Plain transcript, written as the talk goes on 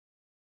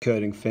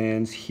Coding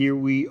fans, here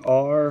we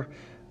are.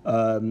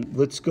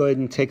 Let's go ahead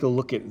and take a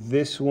look at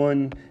this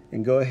one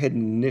and go ahead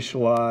and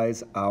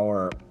initialize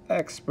our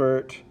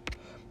expert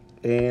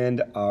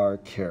and our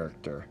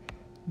character.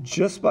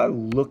 Just by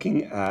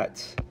looking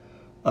at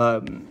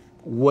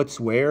what's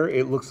where,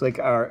 it looks like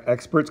our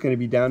expert's going to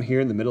be down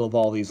here in the middle of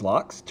all these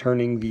locks,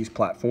 turning these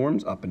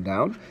platforms up and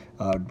down.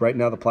 Right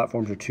now the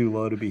platforms are too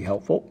low to be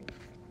helpful.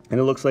 And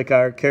it looks like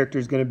our character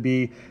is going to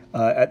be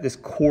at this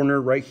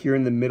corner right here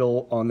in the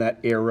middle on that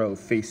arrow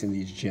facing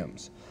these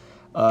gems.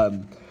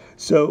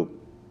 So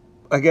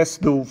I guess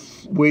the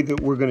way that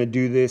we're going to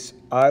do this,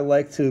 I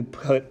like to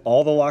put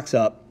all the locks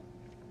up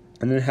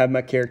and then have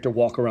my character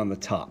walk around the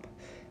top.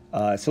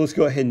 So let's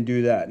go ahead and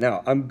do that.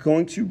 Now, I'm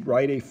going to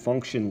write a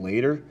function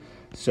later.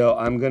 So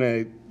I'm going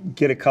to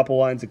get a couple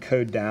lines of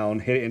code down,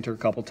 hit enter a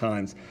couple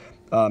times.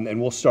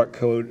 And we'll start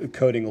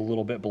coding a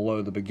little bit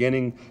below the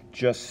beginning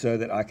just so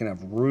that I can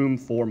have room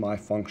for my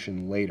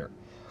function later.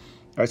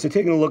 All right, so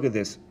taking a look at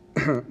this,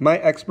 my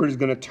expert is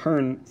going to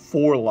turn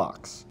 4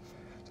 locks.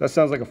 So that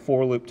sounds like a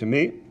for loop to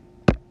me.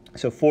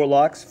 So 4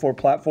 locks, 4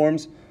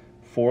 platforms,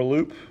 for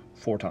loop,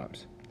 4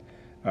 times.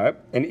 All right,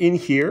 and in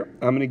here,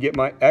 I'm going to get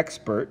my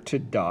expert to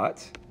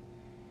dot.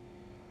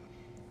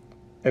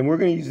 And we're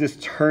going to use this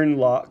turn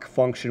lock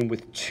function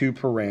with 2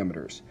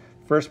 parameters.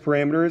 First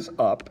parameter is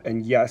up,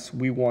 and yes,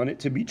 we want it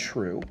to be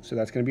true, so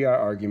that's going to be our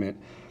argument.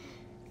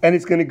 And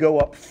it's going to go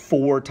up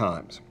 4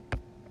 times.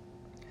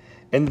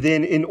 And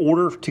then in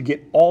order to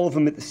get all of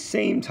them at the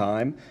same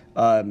time,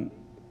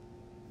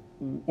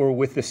 or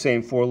with the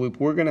same for loop,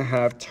 we're going to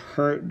have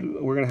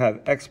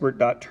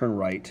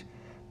expert.turnRight,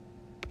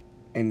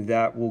 and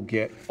that will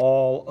get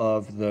all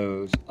of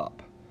those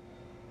up.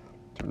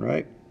 Turn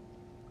right.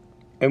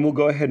 And we'll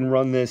go ahead and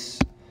run this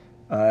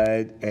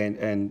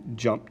and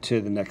jump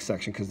to the next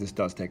section because this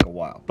does take a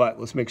while. But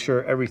let's make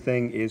sure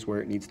everything is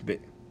where it needs to be.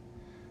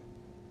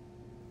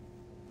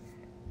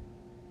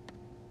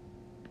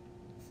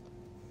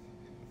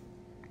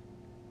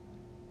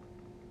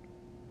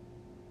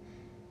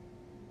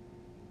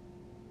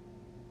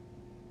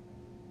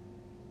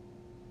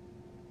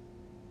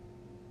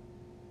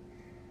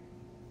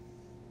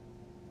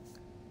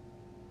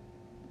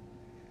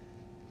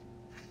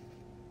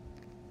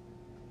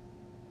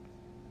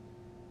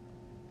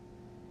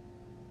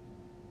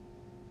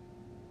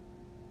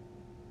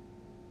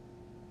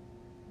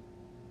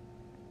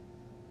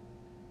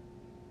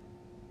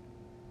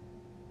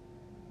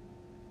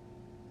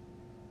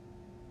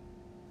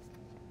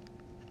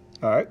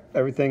 All right,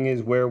 everything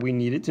is where we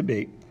need it to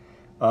be.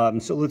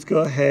 So let's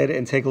go ahead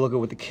and take a look at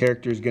what the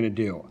character is going to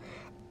do.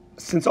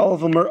 Since all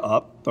of them are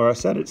up, or I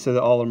set it so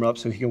that all of them are up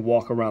so he can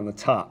walk around the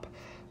top,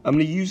 I'm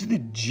going to use the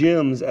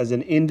gems as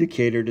an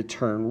indicator to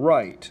turn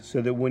right, so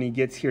that when he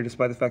gets here,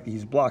 despite the fact that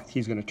he's blocked,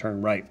 he's going to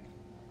turn right.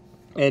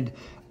 And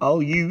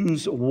I'll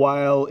use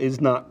while is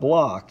not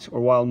blocked,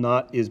 or while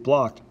not is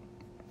blocked,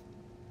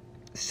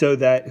 so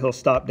that he'll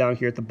stop down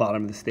here at the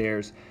bottom of the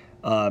stairs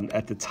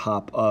at the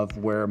top of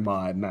where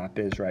my map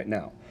is right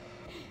now.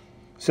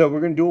 So we're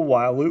going to do a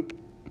while loop,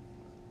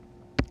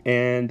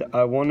 and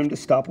I want him to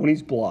stop when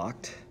he's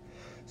blocked.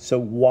 So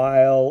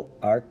while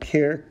our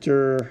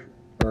character,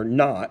 or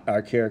not,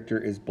 our character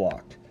is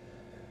blocked.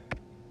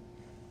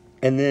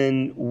 And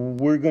then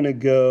we're going to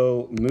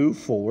go move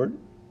forward.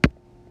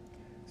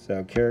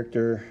 So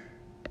character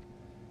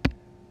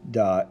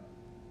dot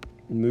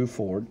move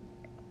forward.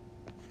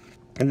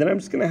 And then I'm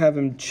just going to have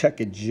him check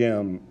a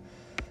gem.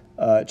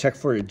 Check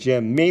for a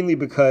gem, mainly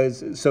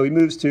because, so he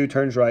moves 2,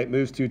 turns right,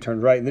 moves 2,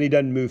 turns right, and then he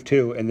doesn't move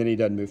 2, and then he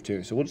doesn't move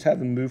 2. So we'll just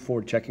have him move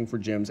forward, checking for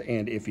gems,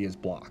 and if he is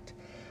blocked.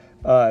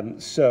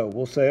 So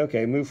we'll say,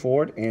 okay, move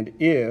forward, and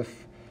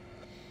if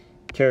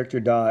character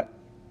dot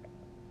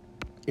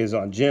is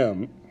on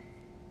gem,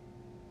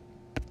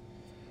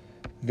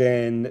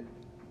 then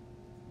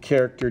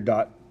character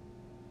dot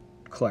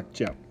collect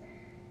gem.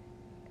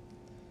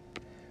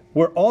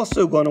 We're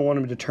also going to want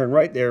him to turn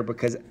right there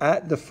because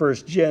at the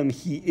first gem,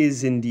 he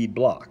is indeed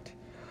blocked.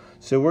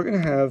 So we're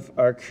going to have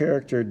our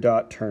character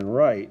dot turn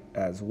right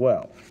as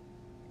well.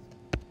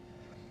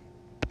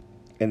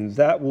 And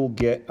that will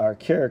get our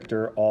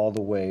character all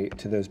the way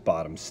to those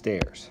bottom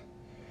stairs,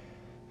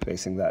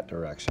 facing that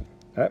direction.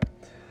 All right.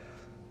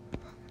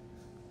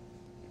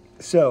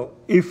 So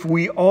if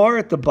we are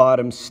at the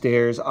bottom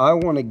stairs, I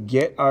want to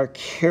get our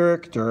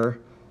character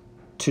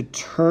to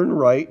turn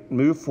right,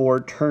 move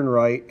forward, turn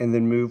right, and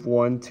then move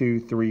 1,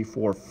 2, 3,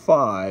 4,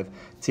 5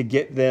 to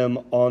get them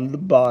on the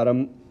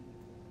bottom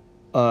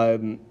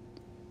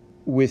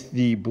with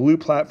the blue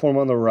platform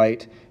on the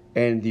right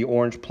and the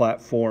orange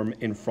platform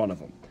in front of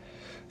them.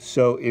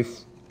 So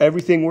if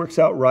everything works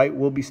out right,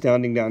 we'll be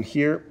standing down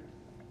here.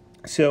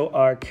 So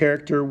our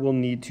character will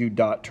need to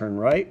dot turn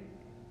right.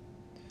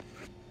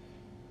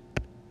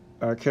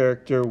 Our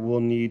character will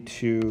need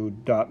to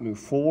dot move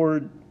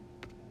forward.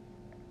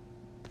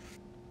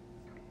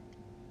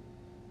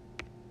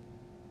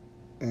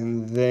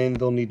 And then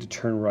they'll need to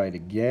turn right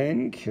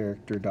again,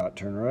 character dot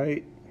turn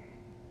right.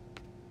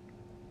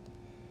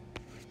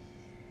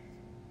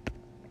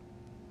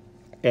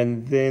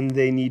 and then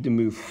they need to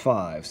move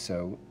 5.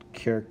 So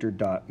character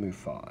dot move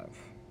 5.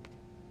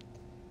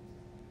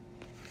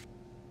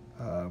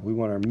 We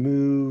want our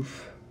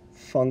move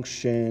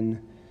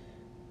function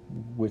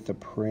with a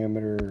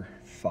parameter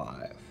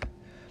 5.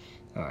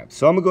 All right,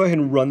 so I'm gonna go ahead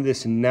and run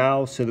this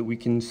now so that we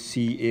can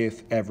see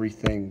if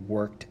everything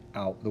worked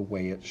out the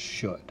way it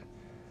should.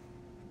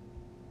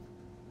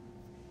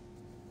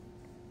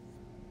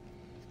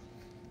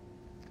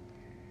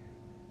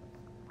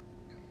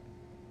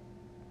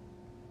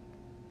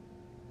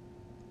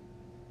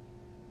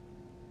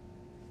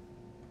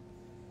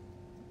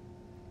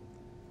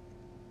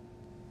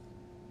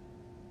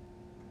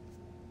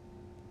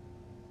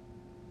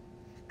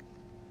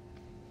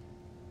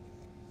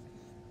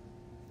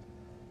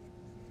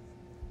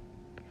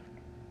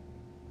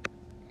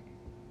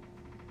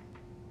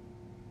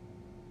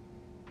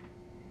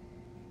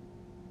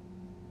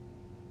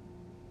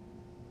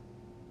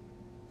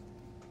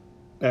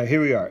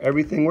 Here we are.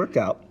 Everything worked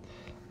out.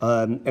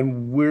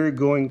 And we're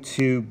going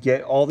to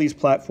get all these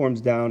platforms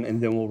down, and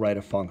then we'll write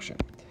a function.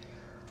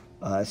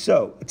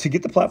 So to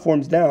get the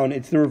platforms down,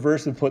 it's the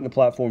reverse of putting the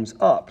platforms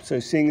up. So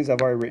seeing as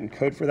I've already written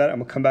code for that, I'm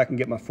going to come back and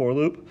get my for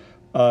loop.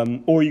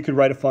 Or you could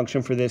write a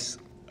function for this,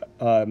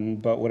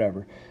 but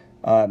whatever.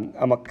 I'm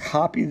going to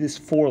copy this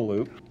for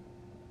loop,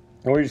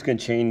 and we're just going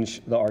to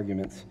change the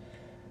arguments.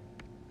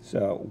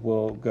 So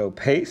we'll go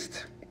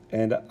paste.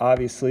 And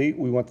obviously,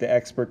 we want the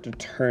expert to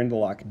turn the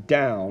lock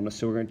down.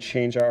 So we're going to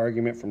change our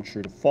argument from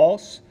true to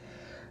false.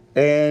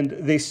 And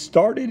they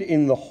started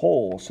in the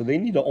hole, so they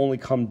need to only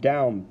come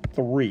down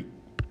 3.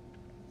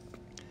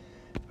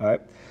 All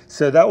right,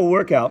 so that will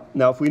work out.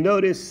 Now, if we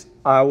notice,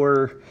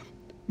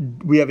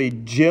 we have a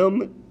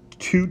gem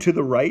 2 to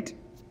the right.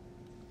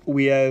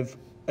 We have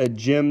a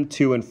gem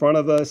 2 in front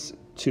of us,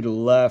 to the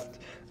left,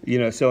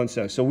 so and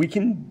so. So we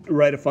can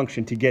write a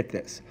function to get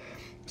this.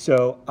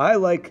 So I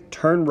like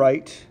turn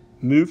right,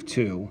 move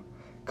 2,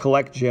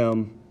 collect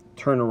gem,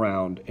 turn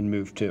around, and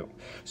move 2.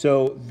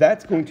 So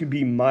that's going to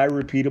be my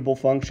repeatable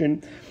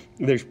function.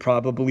 There's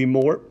probably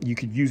more. You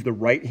could use the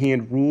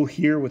right-hand rule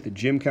here with the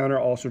gem counter,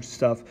 all sorts of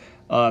stuff.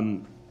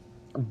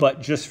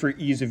 But just for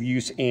ease of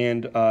use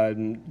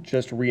and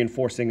just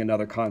reinforcing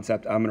another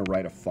concept, I'm going to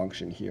write a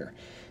function here.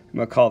 I'm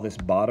going to call this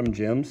bottom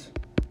gems.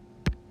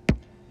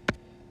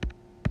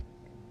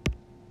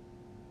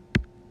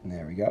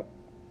 There we go.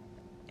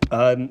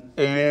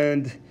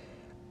 And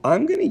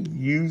I'm going to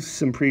use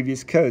some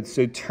previous code.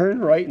 So turn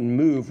right and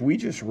move, we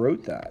just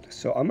wrote that.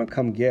 So I'm going to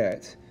come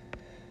get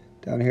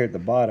down here at the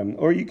bottom,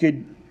 or you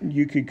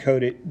could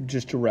code it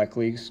just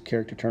directly,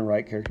 character turn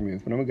right, character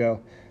move. But I'm going to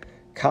go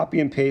copy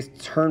and paste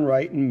turn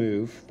right and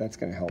move. That's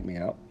going to help me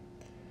out.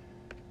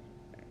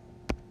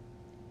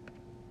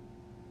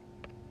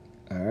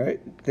 All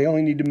right, they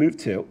only need to move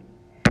 2.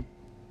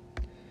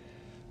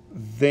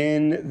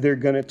 Then they're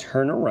going to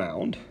turn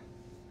around,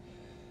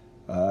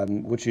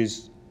 which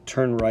is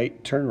turn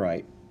right, turn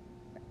right.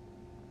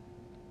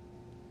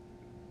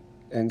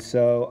 And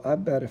so I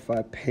bet if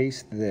I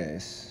paste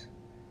this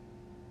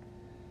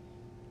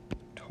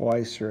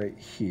twice right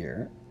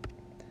here,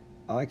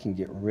 I can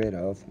get rid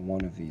of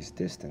one of these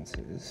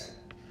distances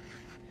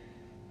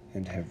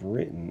and have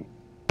written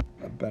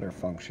a better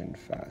function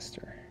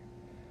faster.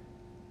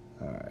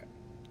 All right,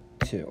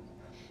 2.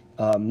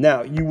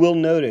 Now, you will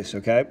notice,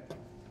 okay,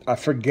 I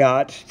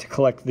forgot to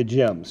collect the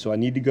gem, so I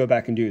need to go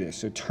back and do this.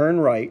 So turn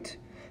right,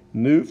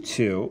 move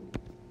 2,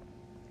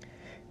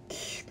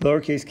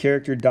 lowercase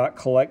character dot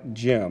collect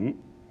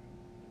gem.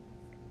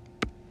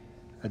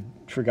 I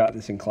forgot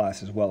this in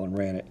class as well and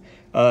ran it.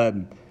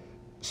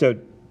 So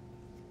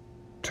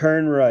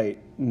turn right,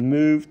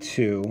 move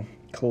 2,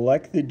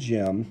 collect the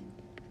gem,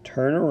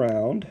 turn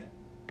around,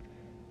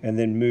 and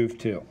then move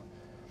 2.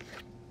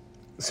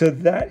 So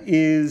that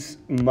is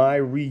my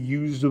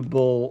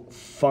reusable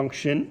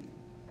function.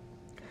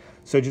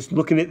 So just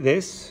looking at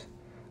this,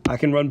 I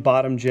can run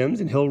bottom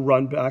gems, and he'll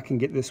run back and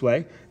get this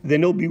way.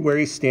 Then he'll be where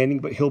he's standing,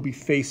 but he'll be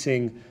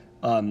facing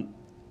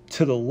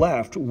to the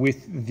left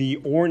with the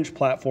orange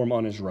platform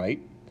on his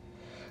right.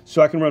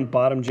 So I can run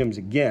bottom gems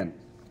again.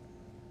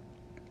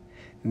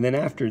 And then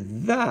after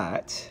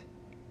that,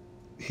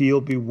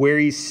 he'll be where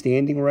he's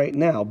standing right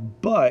now,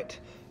 but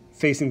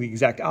facing the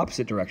exact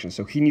opposite direction.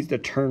 So he needs to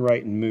turn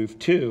right and move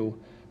 2,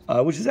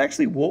 which is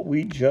actually what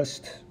we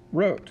just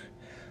wrote.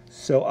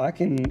 So I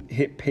can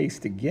hit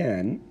paste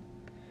again,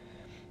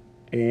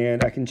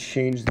 and I can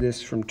change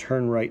this from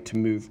turn right to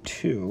move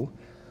 2.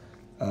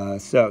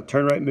 So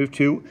turn right, move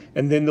 2,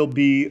 and then they'll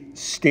be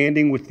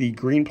standing with the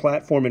green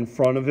platform in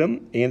front of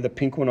him and the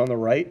pink one on the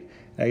right.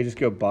 Now you just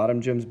go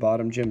bottom gems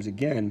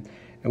again,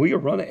 and we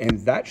can run it, and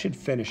that should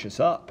finish us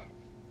up.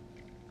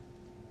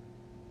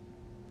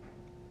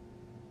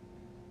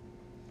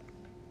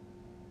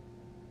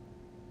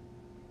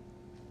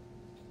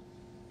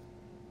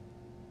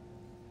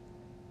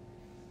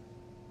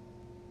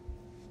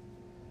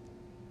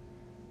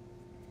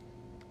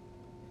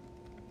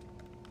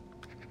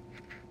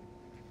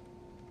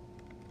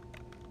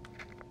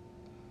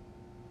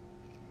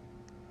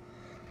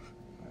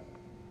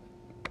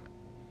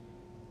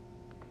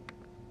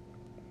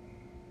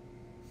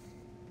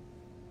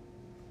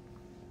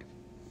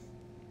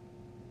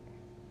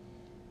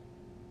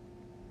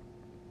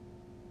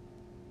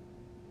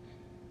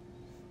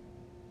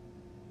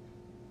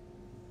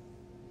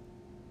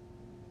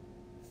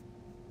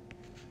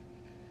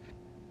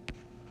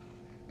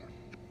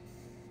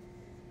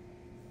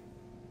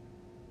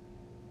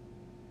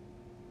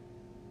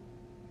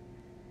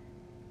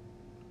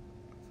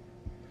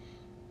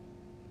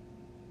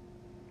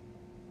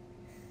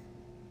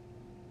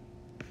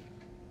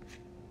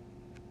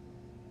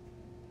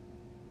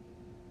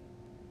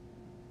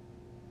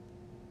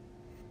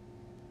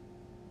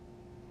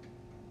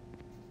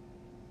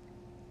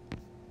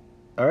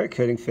 All right,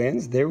 coding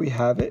fans, there we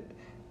have it.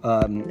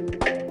 Not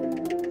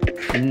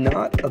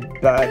a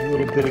bad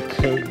little bit of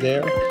code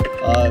there.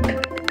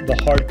 The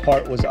hard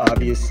part was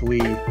obviously,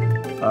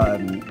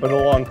 or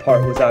the long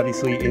part was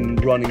obviously in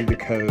running the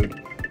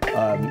code,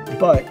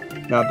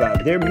 but not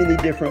bad. There are many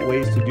different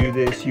ways to do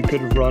this. You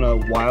could run a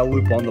while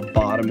loop on the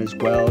bottom as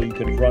well. You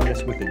could run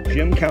this with a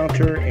gym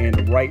counter and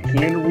a right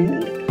hand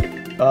rule.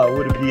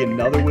 Would be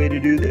another way to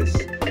do this.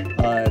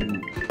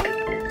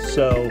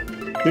 So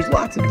there's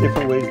lots of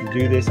different ways to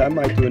do this. I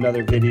might do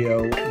another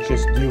video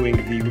just showing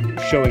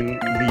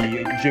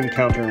the gym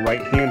counter and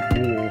right hand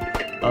rule.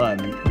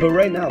 But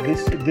right now,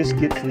 this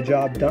gets the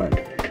job done.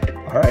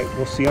 All right,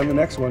 we'll see you on the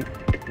next one.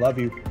 Love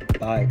you.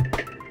 Bye.